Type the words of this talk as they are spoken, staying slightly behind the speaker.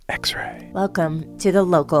X-Ray. Welcome to The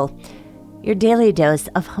Local, your daily dose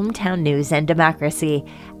of hometown news and democracy.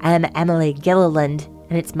 I'm Emily Gilliland,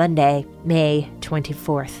 and it's Monday, May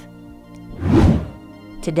 24th.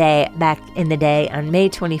 Today, back in the day, on May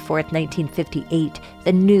 24th, 1958,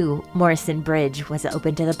 the new Morrison Bridge was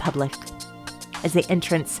opened to the public. As the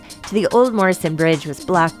entrance to the old Morrison Bridge was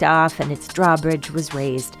blocked off and its drawbridge was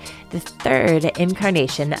raised, the third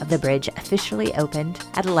incarnation of the bridge officially opened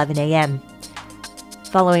at 11 a.m.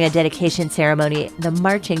 Following a dedication ceremony, the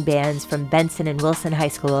marching bands from Benson and Wilson high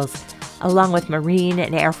schools, along with Marine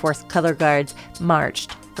and Air Force color guards,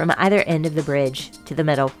 marched from either end of the bridge to the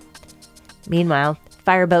middle. Meanwhile,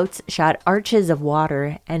 fireboats shot arches of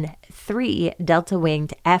water, and 3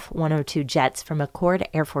 Delta-winged F-102 jets from McChord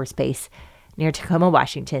Air Force Base near Tacoma,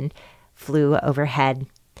 Washington, flew overhead.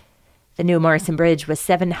 The new Morrison Bridge was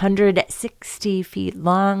 760 feet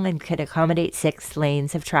long and could accommodate 6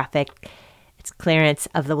 lanes of traffic. Its clearance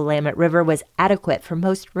of the Willamette River was adequate for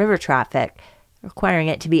most river traffic, requiring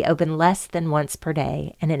it to be open less than once per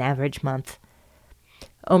day in an average month.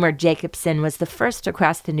 Omer Jacobson was the first to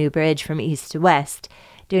cross the new bridge from east to west,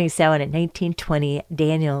 doing so in a 1920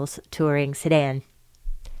 Daniels touring sedan.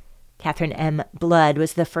 Catherine M. Blood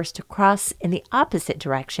was the first to cross in the opposite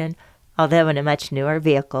direction, although in a much newer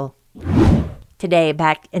vehicle. Today,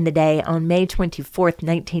 back in the day, on May 24th,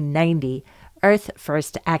 1990, Earth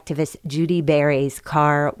First activist Judy Berry's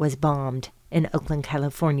car was bombed in Oakland,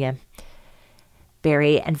 California.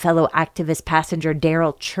 Berry and fellow activist passenger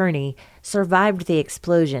Daryl Cherney survived the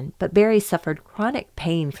explosion, but Berry suffered chronic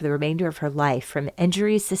pain for the remainder of her life from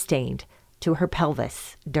injuries sustained to her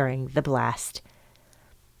pelvis during the blast.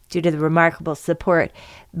 Due to the remarkable support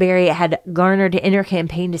Berry had garnered in her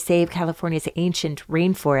campaign to save California's ancient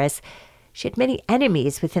rainforests, she had many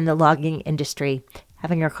enemies within the logging industry,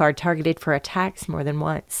 having her car targeted for attacks more than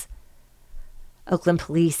once. Oakland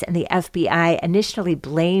police and the FBI initially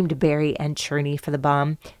blamed Berry and Cherney for the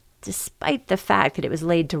bomb, despite the fact that it was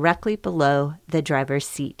laid directly below the driver's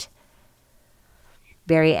seat.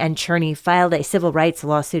 Berry and Cherney filed a civil rights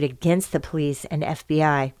lawsuit against the police and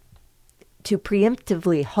FBI to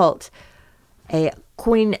preemptively halt a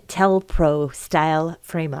COINTELPRO-style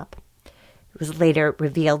frame-up. It was later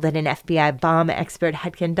revealed that an FBI bomb expert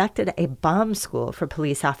had conducted a bomb school for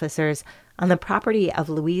police officers on the property of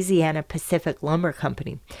Louisiana Pacific Lumber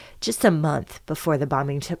Company just a month before the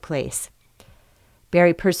bombing took place.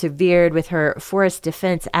 Berry persevered with her forest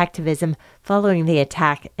defense activism following the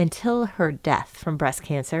attack until her death from breast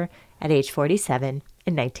cancer at age 47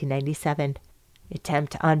 in 1997. The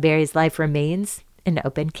attempt on Berry's life remains an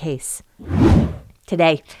open case.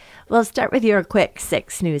 Today, we'll start with your quick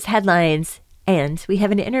 6 news headlines, and we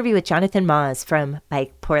have an interview with Jonathan Moss from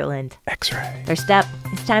Bike Portland. X-Ray. First up,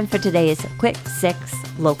 it's time for today's quick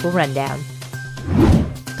 6 local rundown.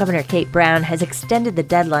 Governor Kate Brown has extended the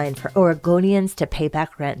deadline for Oregonians to pay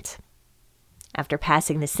back rent. After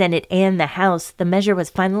passing the Senate and the House, the measure was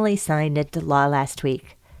finally signed into law last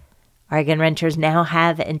week. Oregon renters now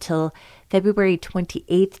have until February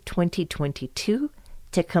 28, 2022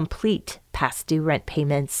 to complete past due rent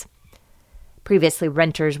payments. Previously,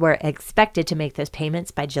 renters were expected to make those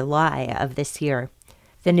payments by July of this year.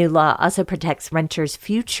 The new law also protects renters'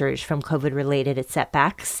 futures from COVID-related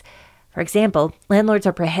setbacks. For example, landlords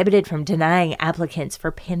are prohibited from denying applicants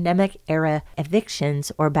for pandemic-era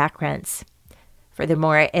evictions or back rents.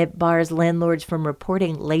 Furthermore, it bars landlords from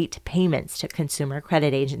reporting late payments to consumer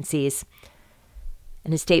credit agencies.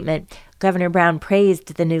 In a statement, Governor Brown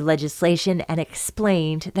praised the new legislation and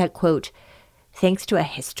explained that, quote, "Thanks to a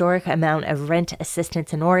historic amount of rent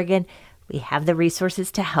assistance in Oregon, we have the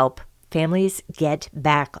resources to help families get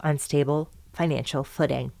back on stable financial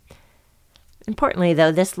footing." Importantly,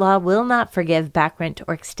 though, this law will not forgive back rent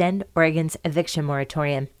or extend Oregon's eviction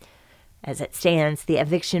moratorium. As it stands, the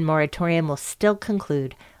eviction moratorium will still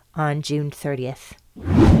conclude on June 30th.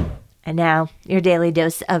 And now, your daily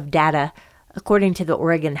dose of data. According to the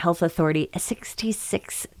Oregon Health Authority,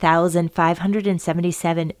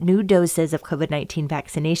 66,577 new doses of COVID-19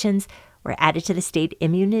 vaccinations were added to the state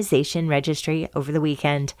immunization registry over the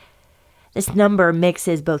weekend. This number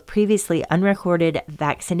mixes both previously unrecorded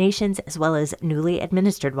vaccinations as well as newly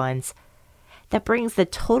administered ones. That brings the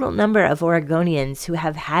total number of Oregonians who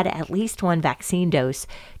have had at least one vaccine dose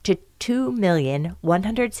to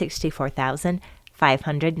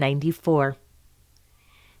 2,164,594.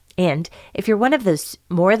 And if you're one of those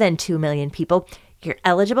more than 2 million people, you're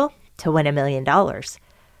eligible to win $1 million.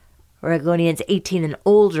 Oregonians 18 and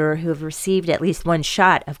older who have received at least one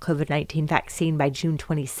shot of COVID-19 vaccine by June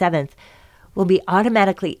 27th will be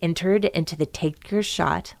automatically entered into the Take Your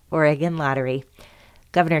Shot Oregon Lottery.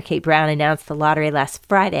 Governor Kate Brown announced the lottery last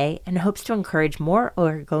Friday and hopes to encourage more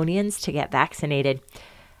Oregonians to get vaccinated.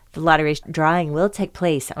 The lottery's drawing will take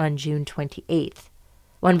place on June 28th.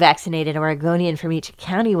 One vaccinated Oregonian from each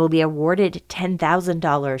county will be awarded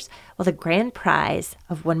 $10,000, while the grand prize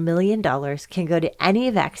of $1 million can go to any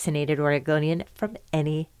vaccinated Oregonian from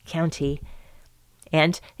any county.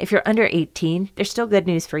 And if you're under 18, there's still good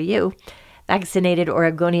news for you. Vaccinated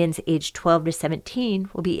Oregonians aged 12 to 17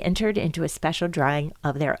 will be entered into a special drawing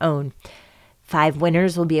of their own. 5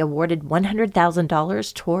 winners will be awarded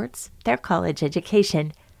 $100,000 towards their college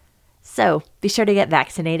education. So be sure to get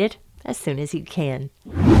vaccinated as soon as you can.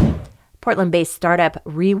 Portland-based startup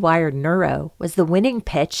Rewire Neuro was the winning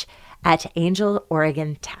pitch at Angel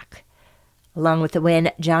Oregon Tech. Along with the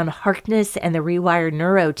win, John Harkness and the Rewire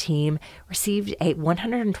Neuro team received a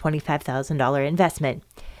 $125,000 investment.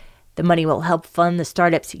 The money will help fund the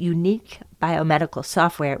startup's unique biomedical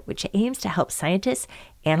software, which aims to help scientists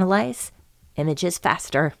analyze images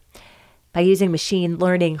faster. By using machine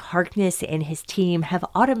learning, Harkness and his team have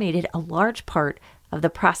automated a large part of the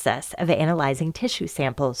process of analyzing tissue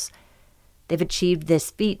samples. They've achieved this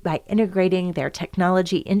feat by integrating their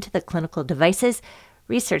technology into the clinical devices,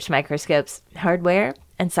 research microscopes, hardware,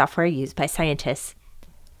 and software used by scientists.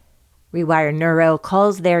 Rewire Neuro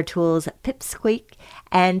calls their tools Pipsqueak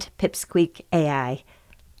and Pipsqueak AI.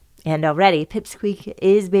 And already, Pipsqueak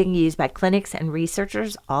is being used by clinics and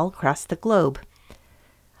researchers all across the globe.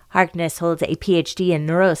 Harkness holds a PhD in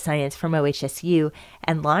neuroscience from OHSU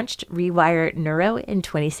and launched Rewire Neuro in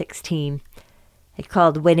 2016. It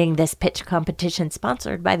called winning this pitch competition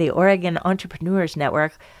sponsored by the Oregon Entrepreneurs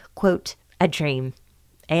Network, quote, a dream,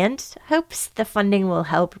 and hopes the funding will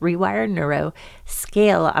help Rewire Neuro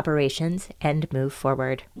scale operations and move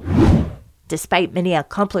forward. Despite many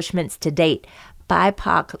accomplishments to date,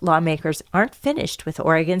 BIPOC lawmakers aren't finished with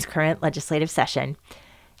Oregon's current legislative session.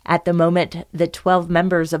 At the moment, the 12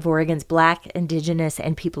 members of Oregon's Black, Indigenous,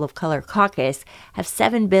 and People of Color Caucus have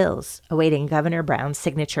 7 bills awaiting Governor Brown's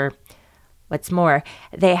signature. What's more,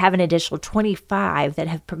 they have an additional 25 that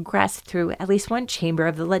have progressed through at least one chamber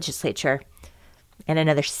of the legislature, and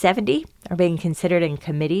another 70 are being considered in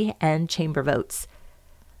committee and chamber votes.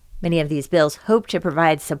 Many of these bills hope to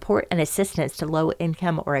provide support and assistance to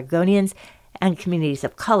low-income Oregonians and communities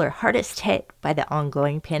of color hardest hit by the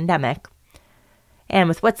ongoing pandemic. And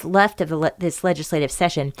with what's left of this legislative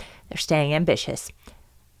session, they're staying ambitious.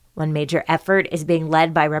 One major effort is being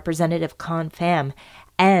led by Representative Con Pham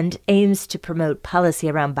and aims to promote policy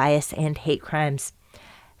around bias and hate crimes.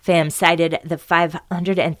 Pham cited the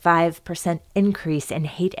 505% increase in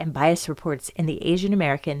hate and bias reports in the Asian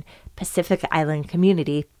American Pacific Island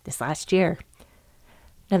community this last year.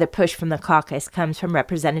 Another push from the caucus comes from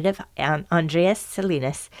Representative Andrea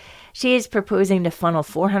Salinas. She is proposing to funnel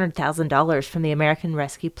 $400,000 from the American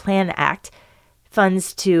Rescue Plan Act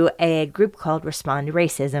funds to a group called Respond to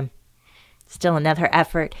Racism. Still another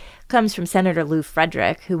effort comes from Senator Lou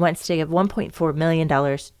Frederick, who wants to give $1.4 million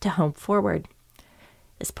to Home Forward.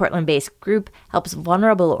 This Portland-based group helps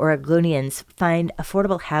vulnerable Oregonians find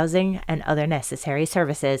affordable housing and other necessary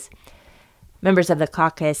services. Members of the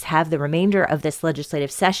caucus have the remainder of this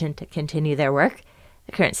legislative session to continue their work.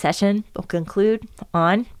 The current session will conclude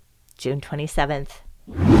on June 27th.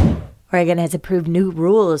 Oregon has approved new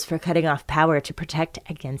rules for cutting off power to protect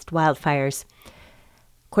against wildfires.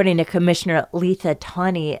 According to Commissioner Letha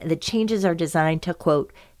Tawney, the changes are designed to,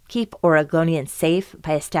 quote, keep Oregonians safe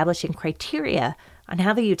by establishing criteria on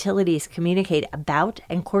how the utilities communicate about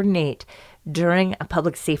and coordinate during a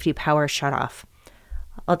public safety power shutoff.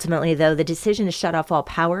 Ultimately, though, the decision to shut off all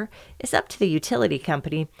power is up to the utility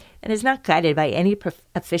company and is not guided by any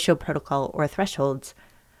official protocol or thresholds.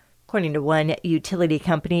 According to one utility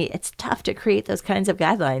company, it's tough to create those kinds of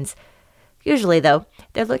guidelines. Usually, though,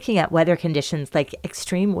 they're looking at weather conditions like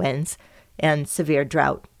extreme winds and severe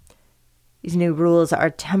drought. These new rules are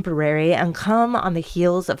temporary and come on the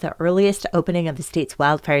heels of the earliest opening of the state's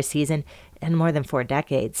wildfire season in more than 4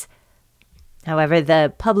 decades. However,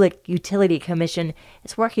 the Public Utility Commission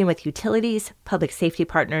is working with utilities, public safety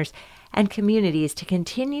partners, and communities to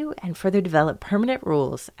continue and further develop permanent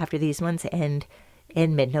rules after these ones end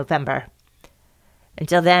in mid-November.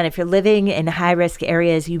 Until then, if you're living in high-risk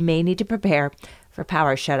areas, you may need to prepare for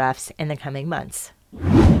power shutoffs in the coming months.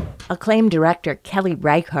 Acclaimed director Kelly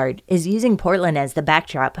Reichardt is using Portland as the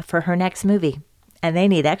backdrop for her next movie, and they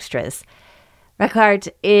need extras. Reichardt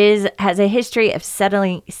has a history of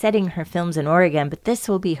setting her films in Oregon, but this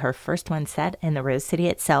will be her first one set in the Rose City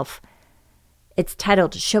itself. It's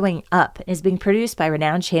titled Showing Up and is being produced by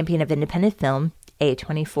renowned champion of independent film,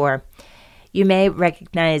 A24. You may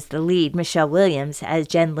recognize the lead, Michelle Williams, as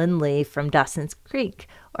Jen Lindley from Dawson's Creek,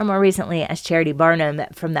 or more recently as Charity Barnum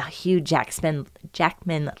from the Hugh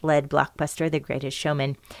Jackman-led blockbuster The Greatest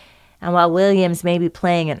Showman. And while Williams may be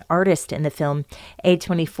playing an artist in the film,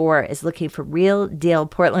 A24 is looking for real-deal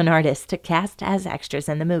Portland artists to cast as extras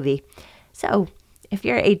in the movie. So, if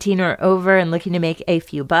you're 18 or over and looking to make a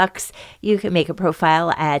few bucks, you can make a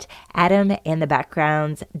profile at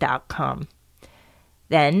adamandthebackgrounds.com.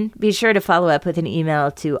 Then be sure to follow up with an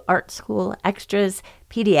email to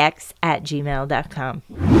artschoolextraspdx@gmail.com.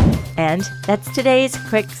 And that's today's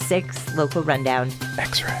Quick 6 Local Rundown.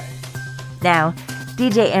 X-ray. Now,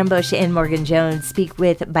 DJ Ambush and Morgan Jones speak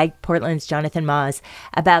with Bike Portland's Jonathan Maas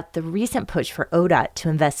about the recent push for ODOT to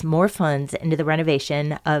invest more funds into the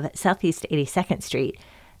renovation of Southeast 82nd Street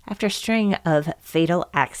after a string of fatal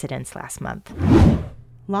accidents last month.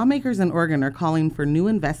 Lawmakers in Oregon are calling for new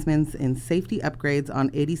investments in safety upgrades on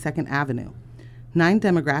 82nd Avenue. 9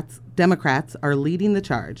 Democrats are leading the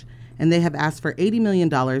charge, and they have asked for $80 million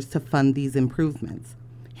to fund these improvements.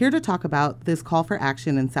 Here to talk about this call for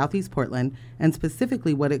action in Southeast Portland, and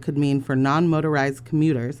specifically what it could mean for non-motorized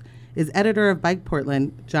commuters, is editor of Bike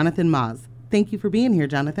Portland, Jonathan Maas. Thank you for being here,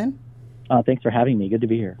 Jonathan. Thanks for having me. Good to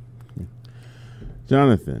be here.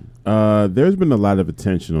 Jonathan, there's been a lot of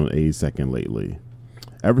attention on 82nd lately.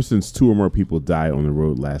 Ever since 2 or more people died on the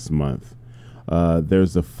road last month,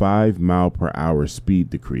 there's a 5-mile-per-hour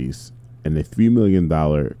speed decrease and a $3 million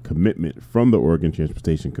commitment from the Oregon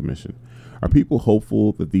Transportation Commission. Are people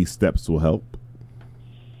hopeful that these steps will help?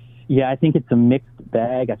 Yeah, I think it's a mixed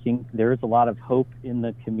bag. I think there is a lot of hope in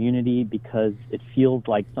the community because it feels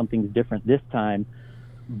like something's different this time.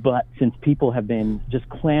 But since people have been just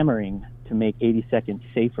clamoring to make 82nd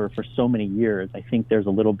safer for so many years, I think there's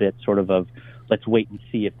a little bit sort of let's wait and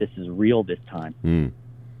see if this is real this time.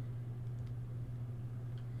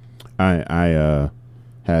 I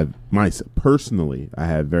have I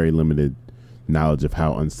have very limited knowledge of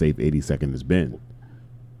how unsafe 82nd has been.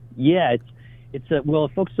 Yeah, well,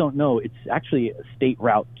 if folks don't know, it's actually a state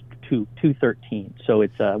route 213. So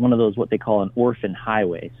it's one of those what they call an orphan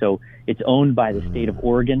highway. So it's owned by the state of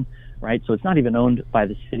Oregon, right? So it's not even owned by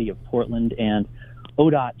the city of Portland, and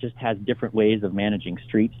ODOT just has different ways of managing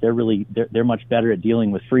streets. They're much better at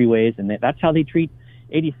dealing with freeways, and that's how they treat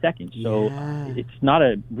 82nd. So it's not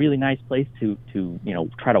a really nice place to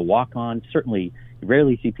try to walk on. Certainly, you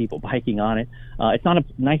rarely see people biking on it. It's not a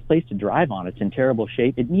nice place to drive on. It's in terrible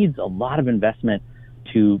shape. It needs a lot of investment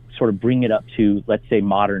to sort of bring it up to, let's say,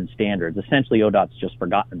 modern standards. Essentially, ODOT's just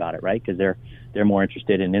forgotten about it, right? Because they're more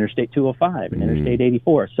interested in Interstate 205 and Interstate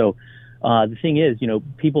 84. So the thing is,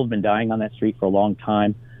 people have been dying on that street for a long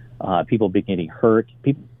time. People have been getting hurt.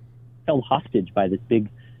 People held hostage by this big,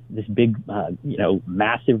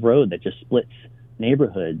 massive road that just splits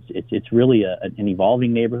neighborhoods. It's really an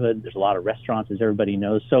evolving neighborhood. There's a lot of restaurants, as everybody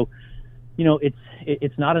knows. So,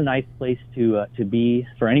 it's not a nice place to be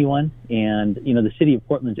for anyone. And, the city of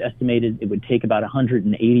Portland's estimated it would take about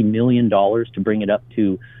 $180 million to bring it up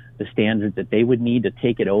to the standards that they would need to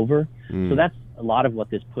take it over. So that's a lot of what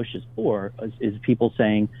this push is for, is people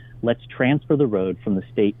saying, let's transfer the road from the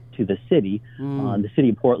state to the city. The city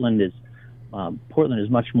of Portland is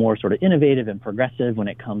much more sort of innovative and progressive when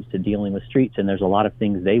it comes to dealing with streets, and there's a lot of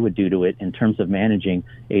things they would do to it in terms of managing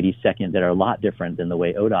 82nd that are a lot different than the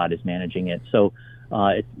way ODOT is managing it. So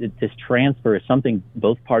this transfer is something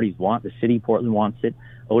both parties want. The city of Portland wants it.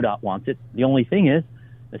 ODOT wants it. The only thing is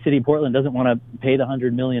the city of Portland doesn't want to pay the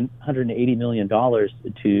 $180 million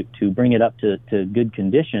to bring it up to good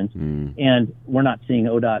conditions. And we're not seeing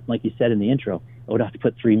ODOT, like you said in the intro, ODOT's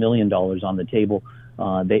put $3 million on the table.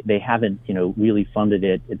 They haven't, really funded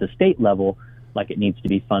it at the state level like it needs to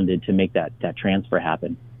be funded to make that transfer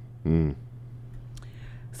happen.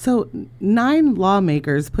 So 9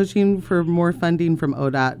 lawmakers pushing for more funding from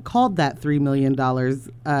ODOT called that $3 million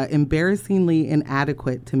embarrassingly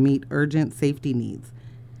inadequate to meet urgent safety needs.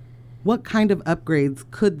 What kind of upgrades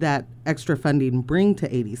could that extra funding bring to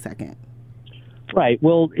 82nd? Right.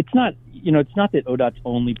 Well, it's not that ODOT's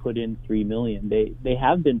only put in $3 million. They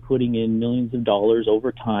have been putting in millions of dollars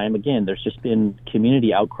over time. Again, there's just been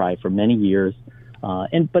community outcry for many years.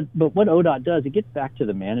 But what ODOT does, it gets back to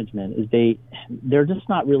the management, is they're just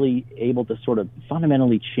not really able to sort of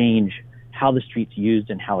fundamentally change how the street's used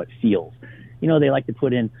and how it feels. They like to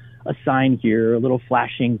put in a sign here, a little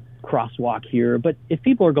flashing crosswalk here. But if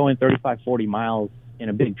people are going 35, 40 miles in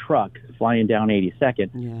a big truck flying down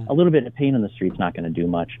 82nd, a little bit of pain on the street's not going to do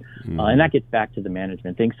much. And that gets back to the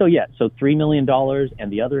management thing. So $3 million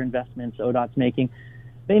and the other investments ODOT's making,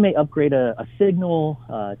 they may upgrade a signal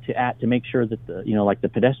to make sure that the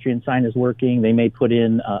pedestrian sign is working. They may put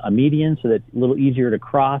in a median so that it's a little easier to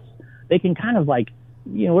cross. They can kind of what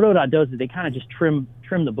ODOT does is they kind of just trim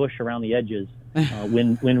the bush around the edges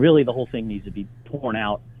when really the whole thing needs to be torn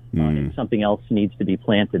out and something else needs to be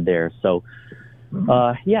planted there. So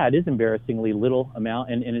it is embarrassingly little amount,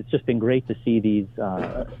 and it's just been great to see these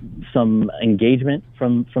some engagement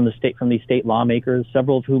from these state lawmakers,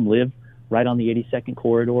 several of whom live right on the 82nd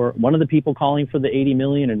corridor. One of the people calling for the $80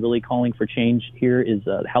 million and really calling for change here is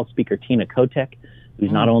House Speaker Tina Kotek,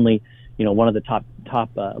 who's not only one of the top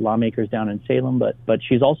lawmakers down in Salem, but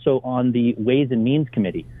she's also on the Ways and Means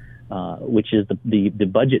Committee, which is the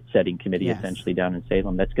budget setting committee essentially down in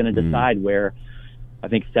Salem. That's going to decide where I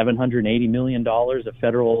think $780 million of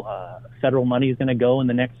federal money is going to go in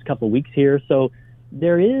the next couple of weeks here. So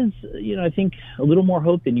there is, I think a little more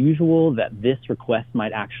hope than usual that this request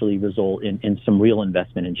might actually result in some real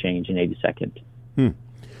investment and change in 82nd.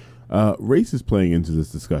 Race is playing into this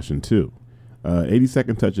discussion too.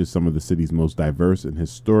 82nd touches some of the city's most diverse and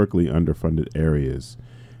historically underfunded areas.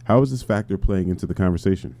 How is this factor playing into the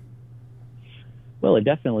conversation? Well, it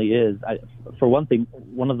definitely is. For one thing,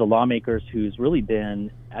 one of the lawmakers who's really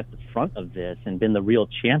been at the front of this and been the real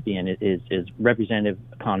champion is Representative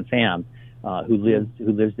Con Pham, who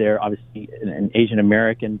lives there, obviously an Asian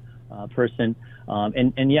American person.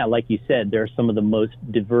 And like you said, there are some of the most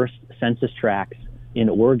diverse census tracts in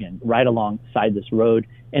Oregon right alongside this road.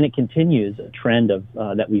 And it continues a trend of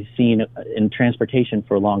that we've seen in transportation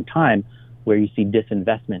for a long time, where you see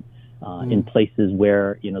disinvestment in places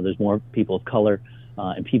where there's more people of color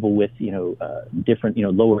and people with different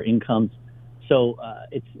lower incomes. So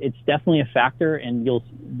it's definitely a factor. And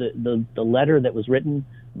the letter that was written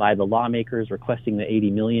by the lawmakers requesting the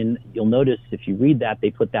 $80 million, you'll notice if you read that, they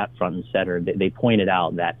put that front and center. They pointed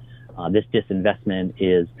out that this disinvestment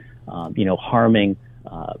is harming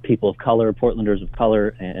people of color, Portlanders of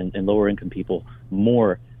color, and lower income people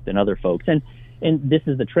more than other folks. And this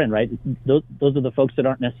is the trend, right? Those are the folks that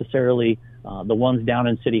aren't necessarily the ones down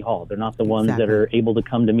in City Hall. They're not the ones that are able to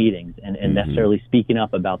come to meetings and necessarily speaking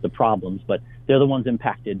up about the problems, but they're the ones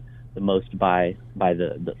impacted the most by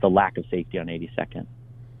the lack of safety on 82nd.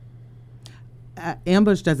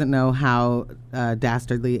 Ambush doesn't know how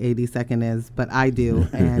dastardly 82nd is, but I do,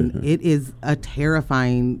 and it is a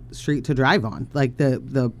terrifying street to drive on. Like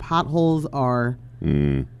the potholes are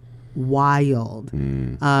wild,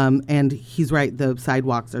 and he's right. The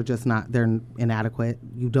sidewalks are just they're inadequate.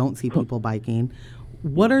 You don't see people biking.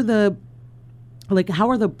 What are how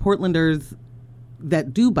are the Portlanders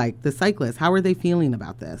that do bike, the cyclists, how are they feeling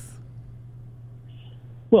about this?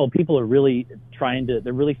 Well, people are really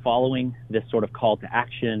they're really following this sort of call to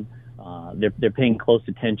action. They're paying close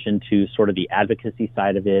attention to sort of the advocacy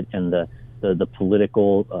side of it and the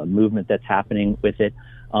political movement that's happening with it.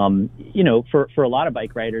 For a lot of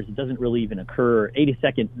bike riders, it doesn't really even occur.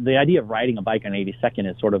 82nd, the idea of riding a bike on 82nd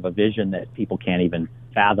is sort of a vision that people can't even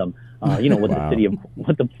fathom. What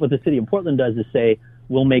the city of Portland does is say,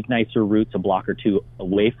 we'll make nicer routes a block or two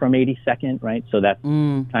away from 82nd, right? So that's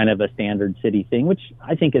kind of a standard city thing, which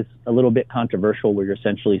I think is a little bit controversial, where you're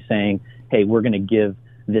essentially saying, hey, we're going to give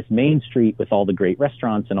this main street with all the great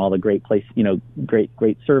restaurants and all the great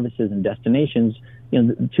great services and destinations,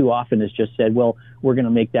 too often is just said, well, we're going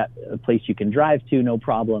to make that a place you can drive to, no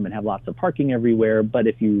problem, and have lots of parking everywhere. But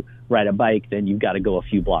if you ride a bike, then you've got to go a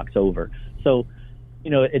few blocks over. So,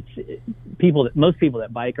 most people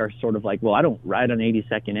that bike are sort of like, well, I don't ride on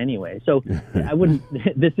 82nd anyway. So I wouldn't,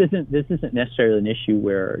 this isn't necessarily an issue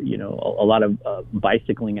where, a lot of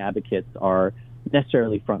bicycling advocates are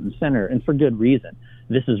necessarily front and center, and for good reason.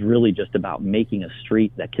 This is really just about making a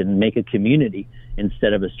street that can make a community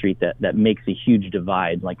instead of a street that makes a huge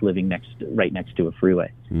divide, like living right next to a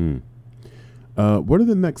freeway. What are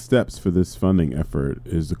the next steps for this funding effort?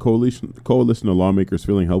 Is the coalition of lawmakers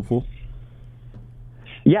feeling hopeful?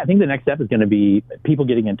 Yeah, I think the next step is going to be people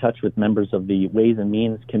getting in touch with members of the Ways and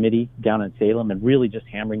Means Committee down in Salem and really just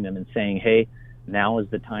hammering them and saying, hey, now is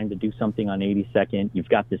the time to do something on 82nd. You've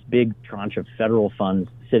got this big tranche of federal funds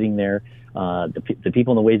sitting there. The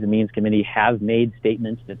people in the Ways and Means Committee have made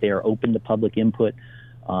statements that they are open to public input.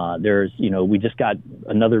 We just got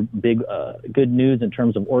another big good news in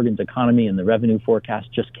terms of Oregon's economy, and the revenue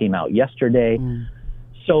forecast just came out yesterday.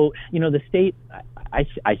 So, the state, I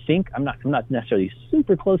think, I'm not necessarily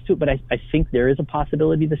super close to it, but I think there is a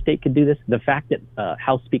possibility the state could do this. The fact that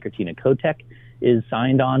House Speaker Tina Kotek is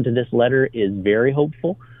signed on to this letter is very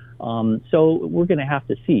hopeful. So we're going to have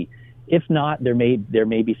to see. If not, there may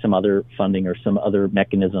be some other funding or some other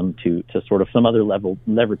mechanism to sort of some other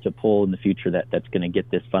lever to pull in the future that's going to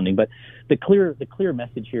get this funding. But the clear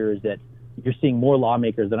message here is that you're seeing more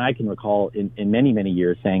lawmakers than I can recall in many, many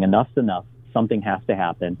years saying enough's enough, something has to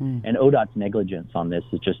happen. And ODOT's negligence on this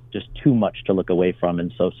is just too much to look away from,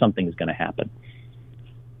 and so something is going to happen.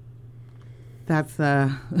 That's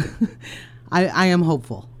I am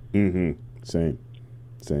hopeful. Same.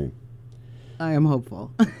 I am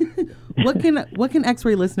hopeful. What can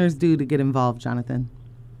X-Ray listeners do to get involved, Jonathan?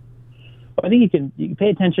 I think you can pay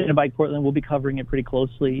attention to Bike Portland. We'll be covering it pretty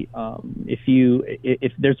closely.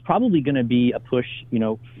 If there's probably going to be a push,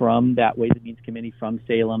 from that Ways and Means Committee from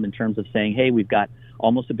Salem in terms of saying, hey, we've got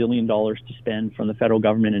almost $1 billion to spend from the federal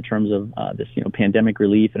government in terms of this, pandemic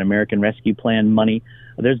relief and American Rescue Plan money.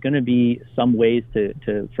 There's going to be some ways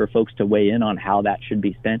for folks to weigh in on how that should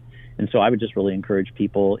be spent. And so I would just really encourage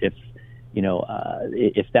people, if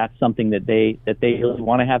that's something that they really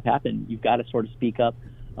want to have happen, you've got to sort of speak up.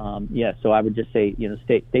 So I would just say,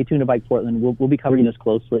 stay tuned to Bike Portland. We'll be covering this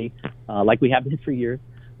closely, like we have been for years.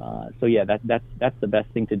 That's the best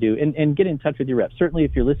thing to do. And get in touch with your rep. Certainly,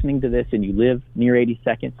 if you're listening to this and you live near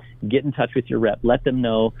 82nd, get in touch with your rep. Let them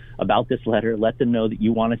know about this letter. Let them know that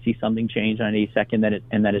you want to see something change on 82nd,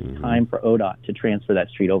 and that it's time for ODOT to transfer that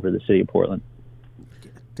street over to the city of Portland.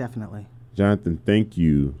 Definitely. Jonathan, thank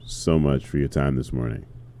you so much for your time this morning.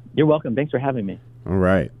 You're welcome. Thanks for having me. All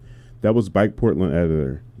right. That was Bike Portland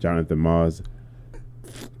editor Jonathan Moss.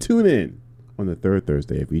 Tune in on the third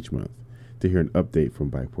Thursday of each month to hear an update from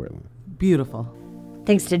Bike Portland. Beautiful.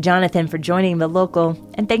 Thanks to Jonathan for joining The Local,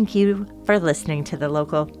 and thank you for listening to The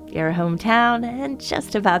Local, your hometown in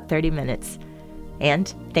just about 30 minutes.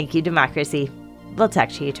 And thank you, Democracy. We'll talk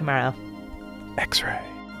to you tomorrow. X-Ray.